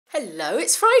Hello,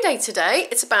 it's Friday today.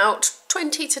 It's about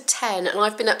 20 to 10 and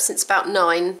I've been up since about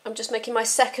 9. I'm just making my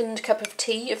second cup of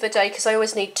tea of the day because I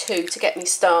always need 2 to get me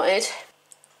started.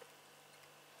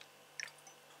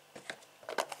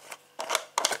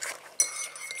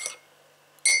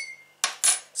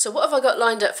 So what have I got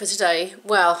lined up for today?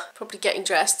 Well, probably getting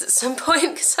dressed at some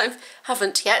point because I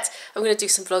haven't yet. I'm going to do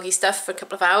some vloggy stuff for a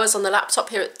couple of hours on the laptop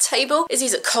here at the table.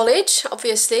 Izzy's at college,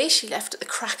 obviously. She left at the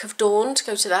crack of dawn to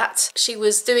go to that. She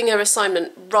was doing her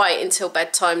assignment right until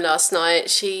bedtime last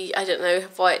night. I don't know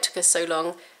why it took her so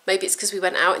long. Maybe it's because we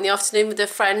went out in the afternoon with her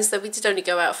friends, though we did only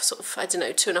go out for sort of, I don't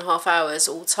know, 2.5 hours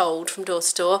all told from door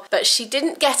to door. But she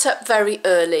didn't get up very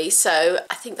early, so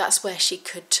I think that's where she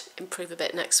could improve a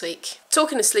bit next week.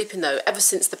 Talking of sleeping though, ever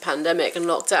since the pandemic and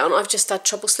lockdown, I've just had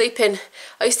trouble sleeping.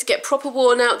 I used to get proper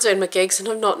worn out doing my gigs and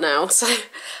I'm not now, so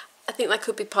I think that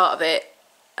could be part of it.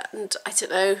 And I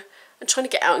don't know. I'm trying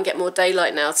to get out and get more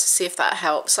daylight now to see if that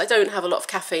helps. I don't have a lot of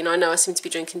caffeine. I know I seem to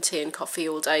be drinking tea and coffee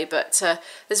all day, but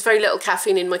there's very little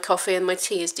caffeine in my coffee and my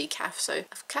tea is decaf, so I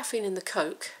have caffeine in the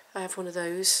Coke. I have one of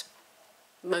those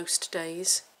most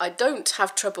days. I don't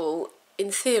have trouble, in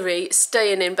theory,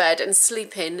 staying in bed and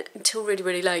sleeping until really,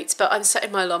 really late, but I'm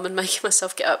setting my alarm and making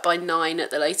myself get up by 9 at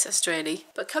the latest, really.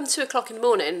 But come 2 o'clock in the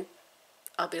morning,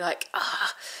 I'll be like,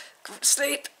 go to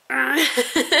sleep.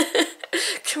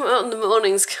 Come on, the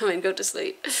morning's coming, go to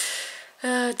sleep.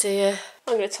 Oh dear.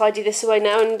 I'm going to tidy this away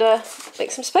now and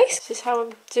make some space. This is how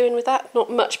I'm doing with that.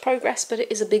 Not much progress, but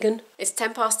it is a big one. It's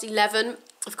 11:10.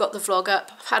 I've got the vlog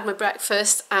up, I've had my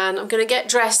breakfast, and I'm going to get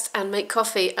dressed and make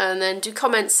coffee and then do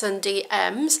comments and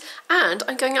DMs. And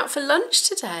I'm going out for lunch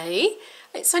today.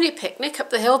 It's only a picnic up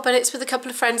the hill, but it's with a couple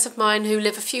of friends of mine who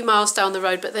live a few miles down the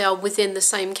road, but they are within the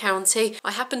same county.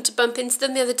 I happened to bump into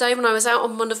them the other day when I was out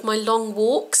on one of my long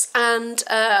walks, and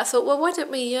I thought, well, why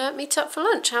don't we meet up for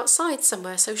lunch outside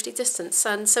somewhere, socially distanced?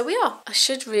 And so we are. I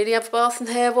should really have a bath and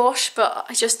hair wash, but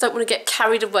I just don't want to get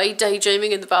carried away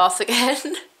daydreaming in the bath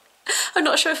again. I'm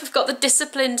not sure if I've got the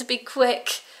discipline to be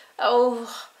quick.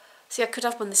 Oh, see, I could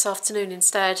have one this afternoon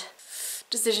instead.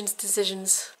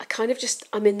 Decisions.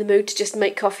 I'm in the mood to just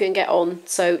make coffee and get on.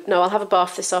 So no, I'll have a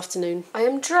bath this afternoon. I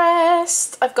am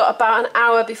dressed. I've got about an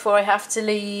hour before I have to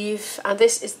leave. And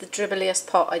this is the dribbliest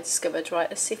pot I discovered. Right,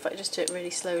 let's see if I just do it really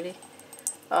slowly.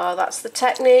 Oh, that's the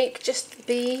technique. Just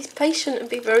be patient and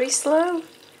be very slow.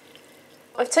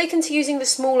 I've taken to using the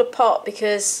smaller pot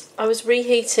because I was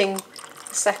reheating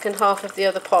the second half of the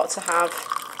other pot to have.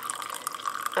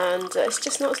 And it's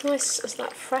just not as nice as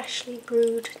that freshly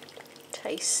brewed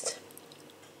taste.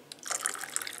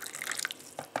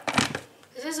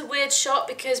 This is a weird shot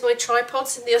because my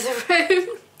tripod's in the other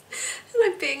room and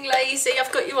I'm being lazy.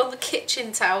 I've got you on the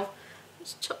kitchen towel.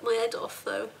 Just chop my head off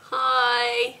though.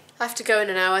 Hi. I have to go in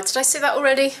an hour. Did I say that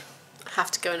already? I have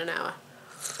to go in an hour.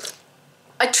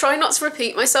 I try not to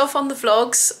repeat myself on the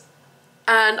vlogs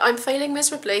and I'm failing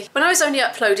miserably. When I was only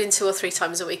uploading 2 or 3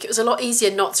 times a week, it was a lot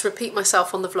easier not to repeat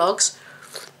myself on the vlogs,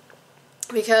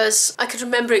 because I could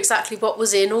remember exactly what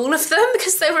was in all of them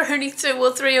because they were only 2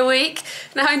 or 3 a week.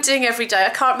 Now I'm doing every day. I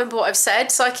can't remember what I've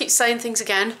said, so I keep saying things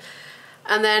again.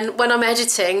 And then when I'm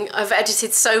editing, I've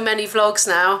edited so many vlogs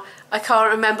now, I can't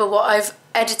remember what I've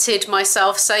edited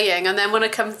myself saying. And then when I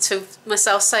come to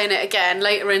myself saying it again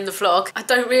later in the vlog, I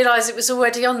don't realise it was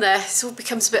already on there. It all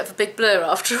becomes a bit of a big blur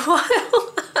after a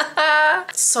while.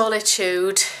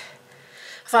 Solitude.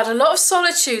 I've had a lot of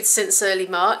solitude since early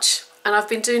March. And I've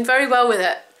been doing very well with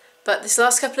it, but this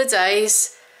last couple of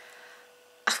days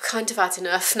I've kind of had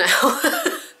enough now.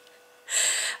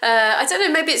 I don't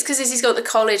know, maybe it's because Izzy's gone to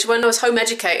college. When I was home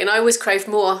educating, I always craved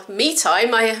more me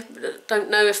time. I don't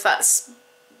know if that's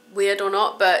weird or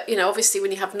not, but you know, obviously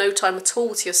when you have no time at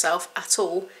all to yourself at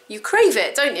all, you crave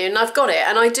it, don't you? And I've got it,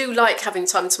 and I do like having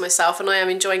time to myself, and I am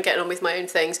enjoying getting on with my own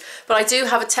things, but I do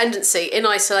have a tendency in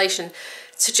isolation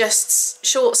to just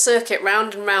short circuit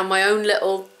round and round my own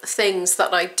little things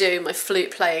that I do, my flute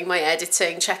playing, my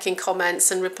editing, checking comments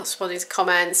and responding to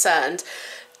comments, and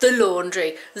the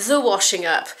laundry, the washing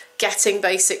up, getting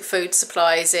basic food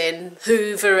supplies in,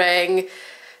 hoovering,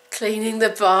 cleaning the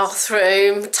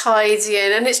bathroom,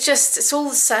 tidying, and it's all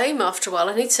the same after a while.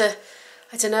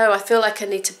 I don't know, I feel like I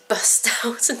need to bust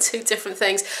out and do different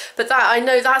things, but that, I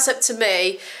know that's up to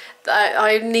me.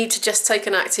 I need to just take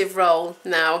an active role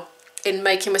now in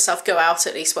making myself go out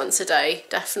at least once a day,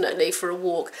 definitely for a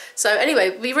walk. So anyway,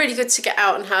 it'd be really good to get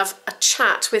out and have a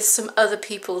chat with some other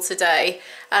people today.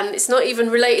 And it's not even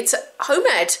related to home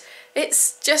ed.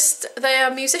 It's just, they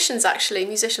are musicians actually,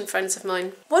 musician friends of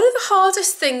mine. One of the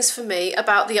hardest things for me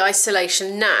about the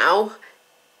isolation now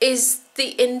is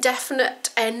the indefinite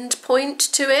end point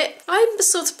to it. I'm the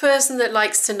sort of person that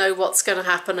likes to know what's going to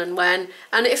happen and when,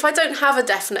 and if I don't have a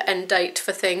definite end date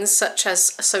for things such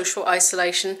as social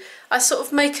isolation, I sort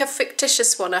of make a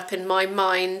fictitious one up in my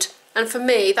mind. And for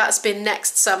me, that's been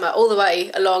next summer. All the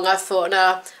way along, I thought,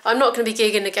 no, I'm not going to be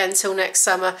gigging again till next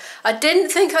summer. I didn't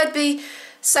think I'd be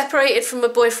separated from a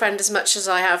boyfriend as much as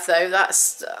I have, though.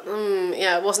 That's,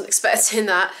 yeah, I wasn't expecting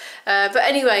that. But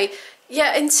anyway,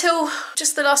 yeah, until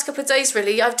just the last couple of days,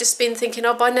 really, I've just been thinking,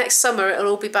 oh, by next summer, it'll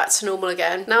all be back to normal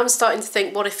again. Now I'm starting to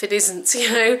think, what if it isn't, you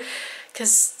know?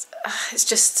 Because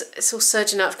it's all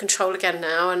surging out of control again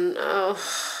now, and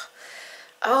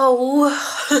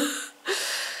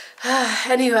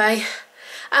anyway,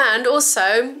 and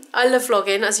also I love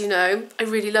vlogging, as you know. I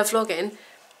really love vlogging,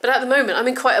 but at the moment I'm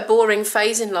in quite a boring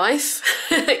phase in life.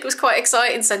 It was quite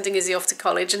exciting sending Izzy off to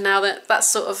college, and now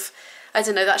that's sort of, I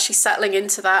don't know, that she's settling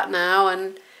into that now,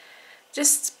 and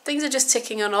just things are just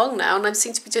ticking along now, and I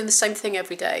seem to be doing the same thing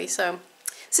every day. So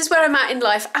this is where I'm at in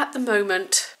life at the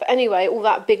moment. But anyway, all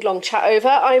that big long chat over,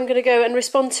 I'm going to go and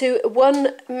respond to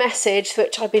one message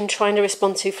which I've been trying to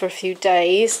respond to for a few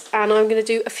days, and I'm going to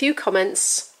do a few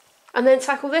comments and then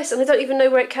tackle this, and I don't even know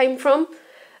where it came from.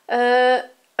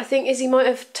 I think Izzy might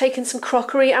have taken some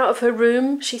crockery out of her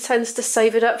room. She tends to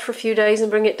save it up for a few days and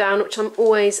bring it down, which I'm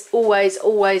always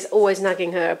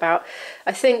nagging her about.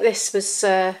 I think this was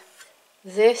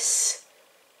this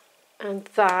and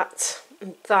that.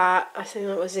 And that, I think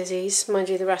that was Izzy's. Mind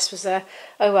you, the rest was there.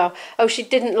 Oh well. Oh, she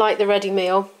didn't like the ready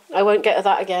meal. I won't get her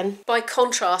that again. By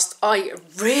contrast, I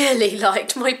really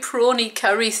liked my prawny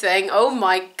curry thing. Oh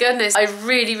my goodness. I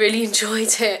really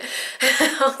enjoyed it.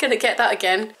 I'm going to get that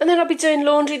again. And then I'll be doing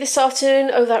laundry this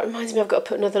afternoon. Oh, that reminds me, I've got to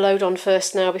put another load on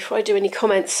first now before I do any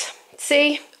comments.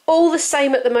 See, all the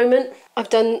same at the moment. I've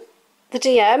done the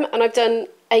DM and I've done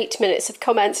 8 minutes of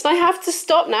comments, and I have to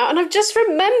stop now, and I've just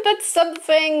remembered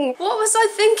something. What was I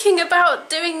thinking about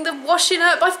doing the washing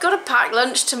up? I've got a packed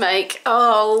lunch to make.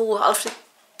 Oh, I'll have to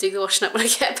do the washing up when I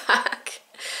get back.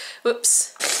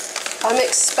 Whoops. I'm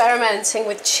experimenting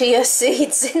with chia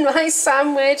seeds in my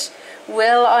sandwich.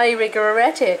 Will I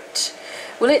regret it?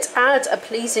 Will it add a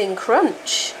pleasing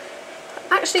crunch?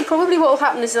 Actually, probably what will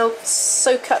happen is they'll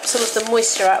soak up some of the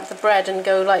moisture out of the bread and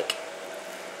go like,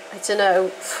 I don't know,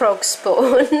 frog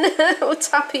spawn or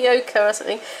tapioca or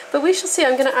something. But we shall see.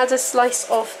 I'm going to add a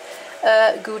slice of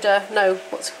Gouda, no,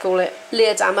 what's it call it?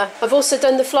 Leerdammer. I've also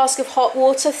done the flask of hot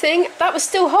water thing. That was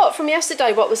still hot from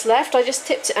yesterday, what was left. I just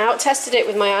tipped it out, tested it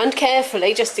with my hand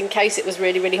carefully, just in case it was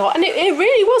really hot. And it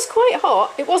really was quite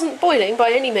hot. It wasn't boiling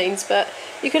by any means, but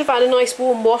you could have had a nice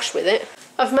warm wash with it.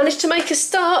 I've managed to make a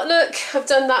start. Look, I've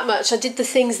done that much. I did the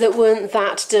things that weren't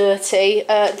that dirty.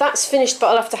 That's finished, but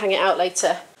I'll have to hang it out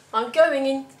later. I'm going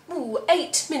in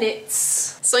 8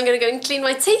 minutes. So I'm going to go and clean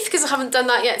my teeth because I haven't done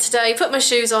that yet today. Put my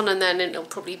shoes on and then it'll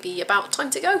probably be about time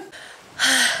to go.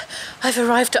 I've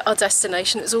arrived at our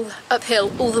destination. It was all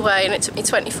uphill all the way and it took me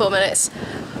 24 minutes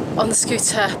on the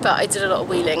scooter, but I did a lot of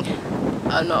wheeling.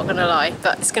 I'm not going to lie,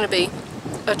 but it's going to be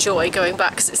a joy going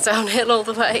back because it's downhill all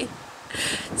the way.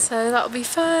 So that'll be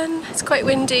fun. It's quite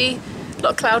windy, a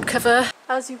lot of cloud cover.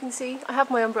 As you can see, I have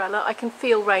my umbrella. I can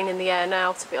feel rain in the air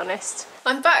now, to be honest.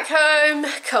 I'm back home,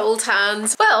 cold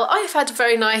hands. Well, I've had a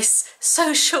very nice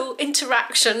social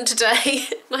interaction today.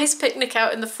 Nice picnic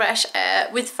out in the fresh air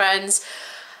with friends.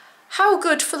 How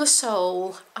good for the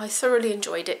soul. I thoroughly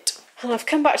enjoyed it. And I've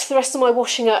come back to the rest of my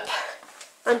washing up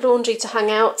and laundry to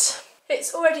hang out.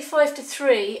 It's already 5 to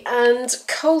 3 and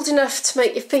cold enough to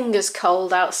make your fingers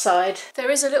cold outside.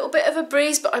 There is a little bit of a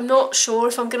breeze, but I'm not sure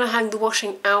if I'm going to hang the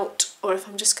washing out or if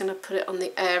I'm just going to put it on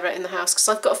the airer in the house, because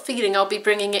I've got a feeling I'll be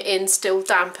bringing it in still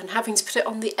damp and having to put it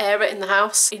on the airer in the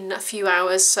house in a few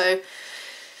hours, so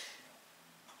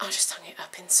I'll just hang it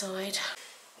up inside.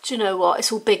 Do you know what?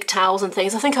 It's all big towels and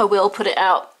things. I think I will put it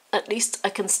out. At least I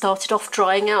can start it off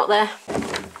drying out there.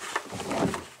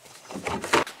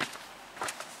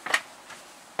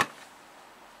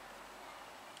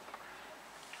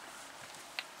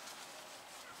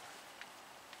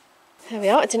 There we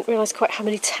are. I didn't realise quite how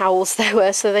many towels there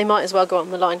were, so they might as well go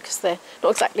on the line because they're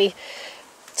not exactly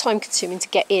time consuming to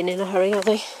get in a hurry, are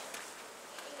they?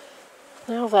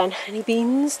 Now then, any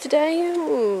beans today?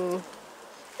 Ooh.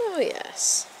 Oh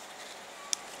yes.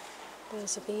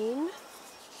 There's a bean.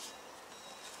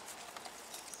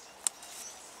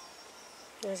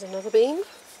 There's another bean.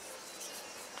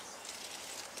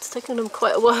 It's taken them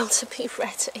quite a while to be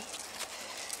ready.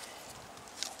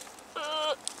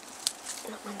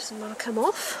 That one doesn't want to come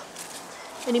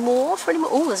off. Any more for any more?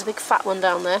 Oh, there's a big fat one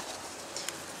down there.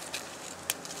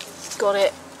 Got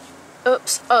it.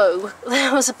 Oops. Oh,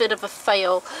 that was a bit of a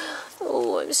fail.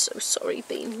 Oh, I'm so sorry,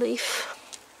 bean leaf.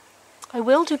 I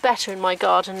will do better in my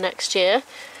garden next year.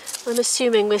 I'm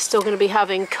assuming we're still going to be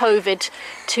having COVID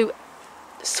to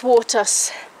thwart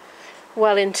us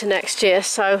well into next year,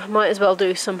 so I might as well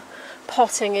do some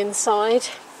potting inside.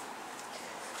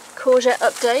 Courgette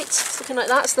update. It's looking like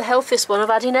that's the healthiest one I've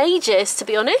had in ages, to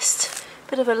be honest.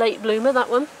 Bit of a late bloomer, that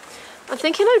one. I'm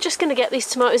thinking I'm just going to get these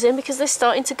tomatoes in because they're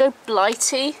starting to go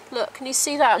blighty. Look, can you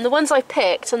see that? And the ones I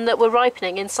picked and that were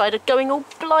ripening inside are going all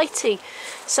blighty.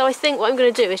 So I think what I'm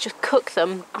going to do is just cook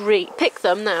them green, pick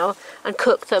them now and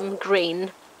cook them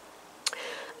green.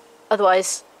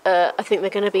 Otherwise, I think they're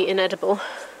going to be inedible.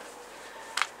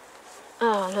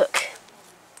 Oh, look.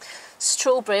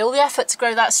 Strawberry. All the effort to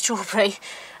grow that strawberry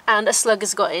and a slug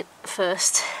has got it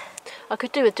first. I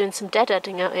could do with doing some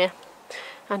deadheading out here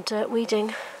and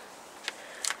weeding.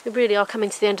 We really are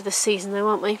coming to the end of the season though,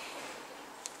 aren't we?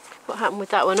 What happened with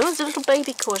that one? Oh, there's a little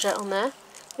baby courgette on there.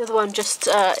 The other one just,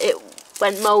 it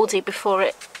went mouldy before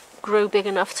it grew big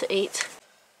enough to eat.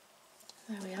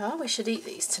 There we are. We should eat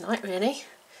these tonight, really.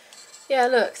 Yeah,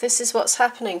 look, this is what's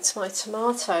happening to my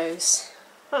tomatoes.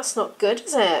 That's not good,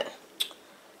 is it?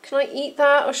 Can I eat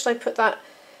that, or should I put that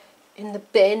in the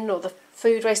bin or the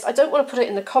food waste? I don't want to put it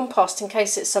in the compost in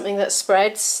case it's something that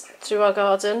spreads through our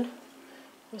garden.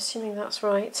 I'm assuming that's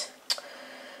right.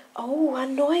 Oh,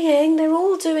 annoying. They're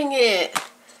all doing it.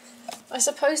 I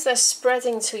suppose they're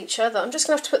spreading to each other. I'm just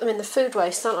going to have to put them in the food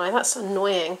waste, aren't I? That's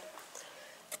annoying.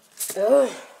 Ugh.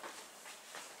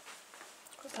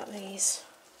 What about these?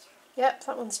 Yep,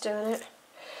 that one's doing it.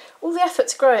 All the effort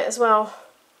to grow it as well.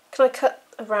 Can I cut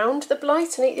around the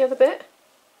blight and eat the other bit?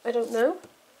 I don't know.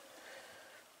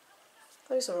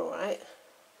 Those are alright.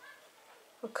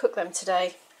 I'll cook them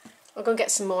today. I'll go and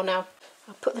get some more now.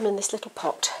 I'll put them in this little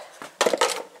pot.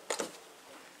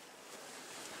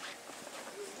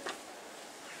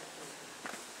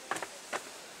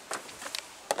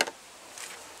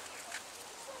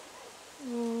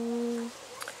 Oh,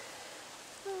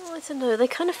 I don't know, they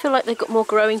kind of feel like they've got more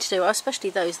growing to do,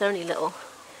 especially those, they're only little.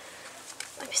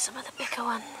 Maybe some of the bigger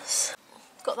ones.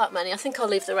 Got that many, I think I'll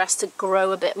leave the rest to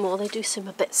grow a bit more. They do seem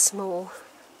a bit small.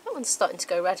 That one's starting to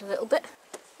go red a little bit.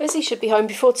 Izzy should be home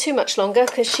before too much longer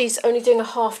because she's only doing a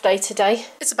half day today.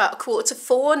 It's about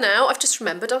 3:45 now. I've just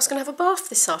remembered I was going to have a bath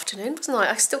this afternoon, wasn't I?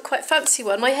 I still quite fancy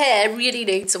one. My hair really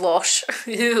needs a wash.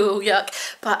 Ew, yuck.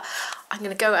 But I'm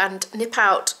going to go and nip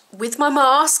out with my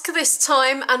mask this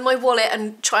time and my wallet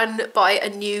and try and buy a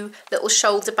new little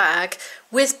shoulder bag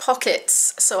with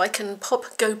pockets so I can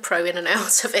pop GoPro in and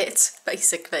out of it,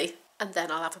 basically. And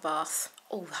then I'll have a bath.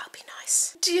 Oh, that'd be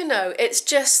nice. Do you know, it's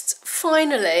just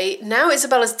finally, now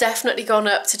Isabella's definitely gone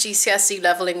up to GCSE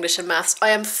level English and maths,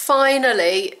 I am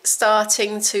finally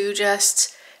starting to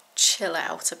just chill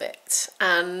out a bit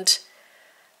and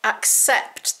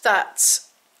accept that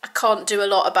I can't do a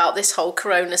lot about this whole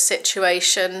corona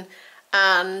situation,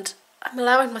 and I'm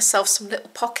allowing myself some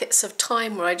little pockets of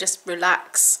time where I just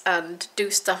relax and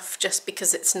do stuff just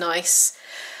because it's nice,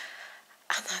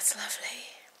 and that's lovely.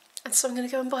 And so I'm going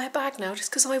to go and buy a bag now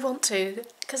just because I want to,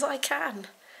 because I can,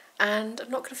 and I'm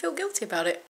not going to feel guilty about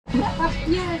it.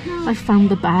 I found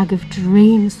the bag of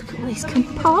dreams. Look at all these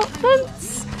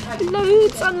compartments.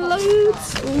 Loads and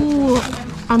loads. Ooh,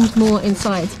 and more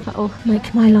inside. That'll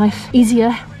make my life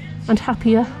easier and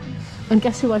happier. And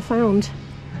guess who I found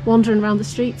wandering around the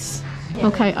streets?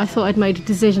 Okay, I thought I'd made a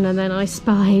decision and then I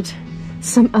spied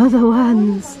some other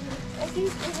ones.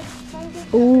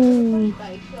 Ooh.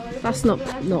 That's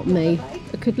not me.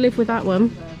 I could live with that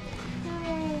one.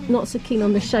 Not so keen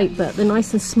on the shape, but they're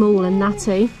nice and small and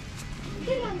natty.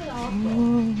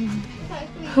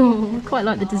 Oh, I quite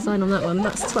like the design on that one.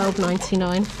 That's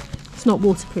 £12.99. It's not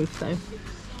waterproof though.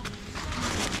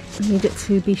 I need it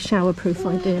to be showerproof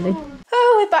ideally.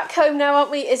 Oh, we're back home now,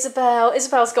 aren't we, Isabel?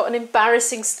 Isabel's got an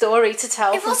embarrassing story to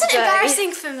tell. It wasn't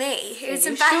embarrassing for me. It was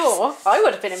embarrassing. Sure, I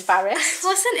would have been embarrassed. I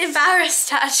wasn't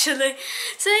embarrassed actually.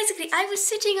 So basically, I was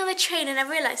sitting on the train and I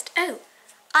realised, oh,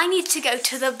 I need to go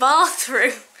to the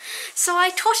bathroom. So I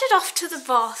trotted off to the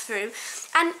bathroom,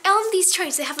 and on these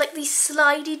trains they have like these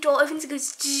slidey door openings. It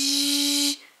goes.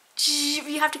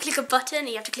 You have to click a button,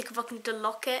 you have to click a button to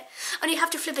lock it, and you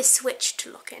have to flip a switch to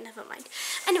lock it, never mind.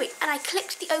 Anyway, and I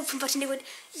clicked the open button, it went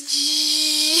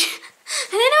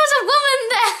and then there was a woman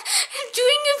there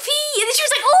doing a pee, and then she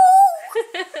was like, oh!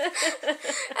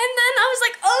 And then I was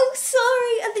like, oh,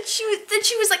 sorry, and then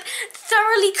she was like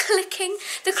thoroughly clicking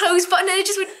the close button, and it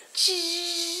just went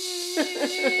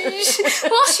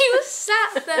while she was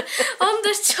sat there on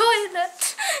the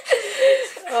toilet.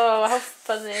 Oh, how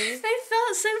funny. I felt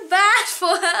felt so bad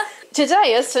for her.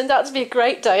 Today has turned out to be a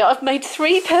great day. I've made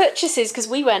 3 purchases because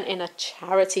we went in a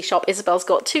charity shop. Isabel's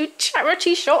got 2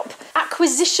 charity shop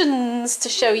acquisitions to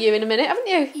show you in a minute, haven't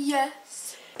you?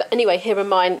 Yes. But anyway, here are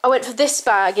mine. I went for this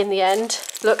bag in the end.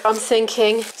 Look, I'm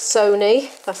thinking Sony.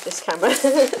 That's this camera.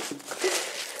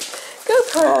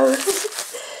 GoPro.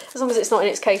 As long as it's not in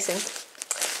its casing.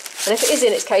 And if it is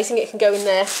in its casing, it can go in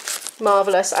there.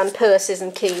 Marvellous. And purses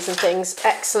and keys and things.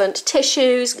 Excellent.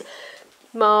 Tissues,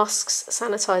 masks,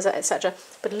 sanitizer, etc.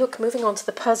 But look, moving on to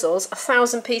the puzzles.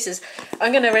 1,000 pieces.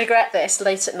 I'm going to regret this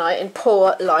late at night in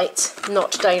poor light,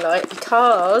 not daylight,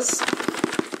 because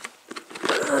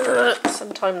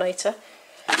sometime later.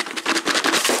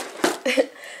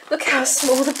 Look how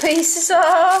small the pieces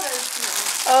are.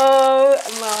 Oh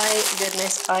my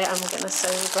goodness, I am going to so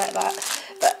regret that.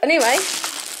 But anyway,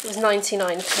 it was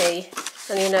 99p.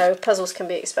 And you know, puzzles can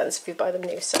be expensive if you buy them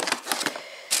new, so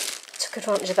took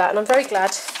advantage of that. And I'm very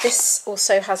glad this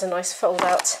also has a nice fold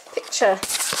out picture,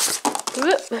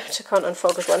 which I can't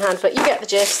unfold with one hand, but you get the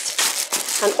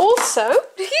gist. And also,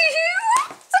 the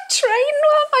train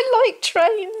one. I like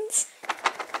trains.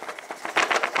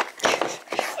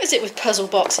 What is it with puzzle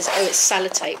boxes? Oh, it's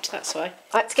sellotaped, that's why.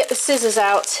 I had to get the scissors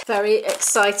out. Very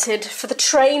excited for the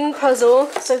train puzzle.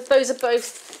 So those are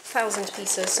both 1,000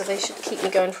 pieces, so they should keep me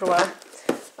going for a while.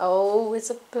 Oh,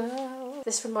 Isabel.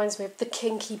 This reminds me of the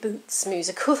Kinky Boots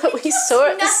musical that we saw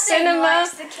at the cinema.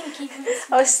 Like the Kinky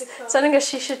Boots I was telling her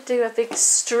she should do a big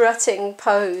strutting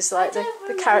pose like the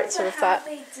character of that.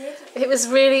 It was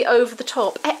really over the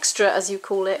top, extra as you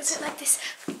call it. Was it like this?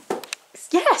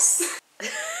 Yes.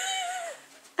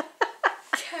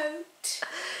 Coat.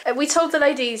 We told the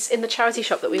ladies in the charity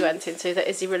shop that we went into that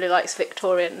Izzy really likes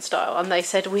Victorian style, and they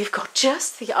said, we've got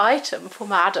just the item for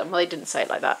Madam. Well, they didn't say it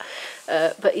like that.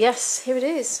 But yes, here it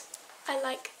is. I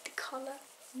like the collar.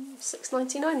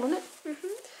 $6.99, wasn't it?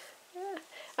 Yeah.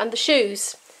 And the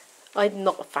shoes. I'm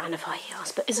not a fan of high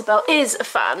heels, but Isabel is a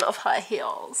fan of high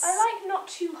heels. I like not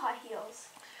too high heels.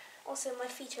 Also, my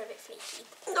feet are a bit flaky.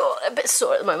 Oh, a bit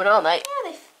sore at the moment, aren't they?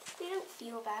 Yeah, they don't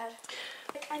feel bad.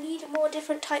 I need more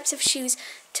different types of shoes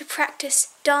to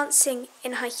practice dancing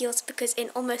in high heels, because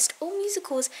in almost all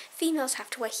musicals, females have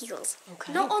to wear heels.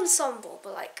 Okay. Not ensemble,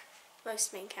 but like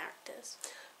most main characters.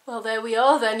 Well, there we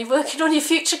are then. You're working on your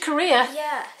future career.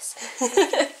 Yes.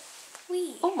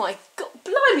 Wee. Oh my God,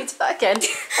 blimey, do that again.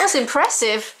 That's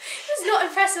impressive. It's not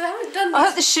impressive, I haven't done this. I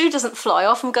hope the shoe doesn't fly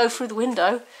off and go through the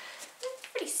window. It's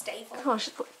pretty stable. Oh, I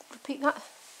should repeat that.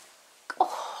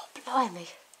 Oh, blimey.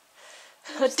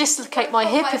 I'd dislocate my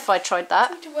hip if I tried that.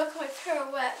 I need to work on my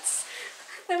pirouettes.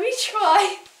 Let me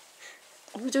try.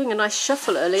 You were doing a nice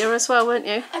shuffle earlier as well, weren't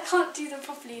you? I can't do them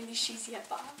properly in these shoes yet,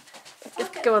 but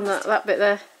Go on that bit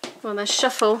there. Go on there,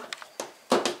 shuffle.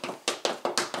 I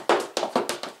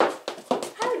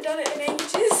haven't done it in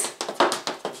ages.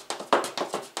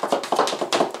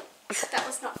 That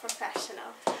was not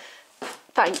professional.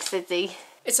 Thanks, Izzy.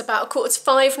 It's about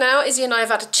 4:45 now. Izzy and I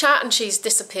have had a chat and she's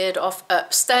disappeared off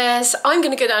upstairs. I'm going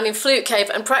to go down in Flute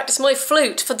Cave and practice my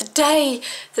flute for the day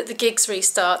that the gigs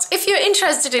restart. If you're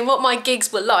interested in what my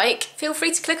gigs were like, feel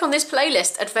free to click on this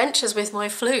playlist, Adventures with My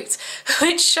Flute,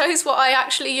 which shows what I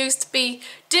actually used to be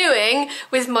doing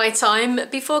with my time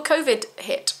before COVID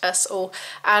hit us all.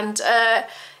 And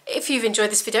if you've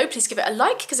enjoyed this video, please give it a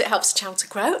like because it helps the channel to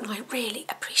grow and I really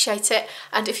appreciate it.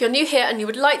 And if you're new here and you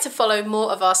would like to follow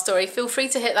more of our story, feel free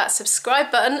to hit that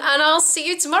subscribe button and I'll see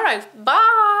you tomorrow.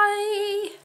 Bye!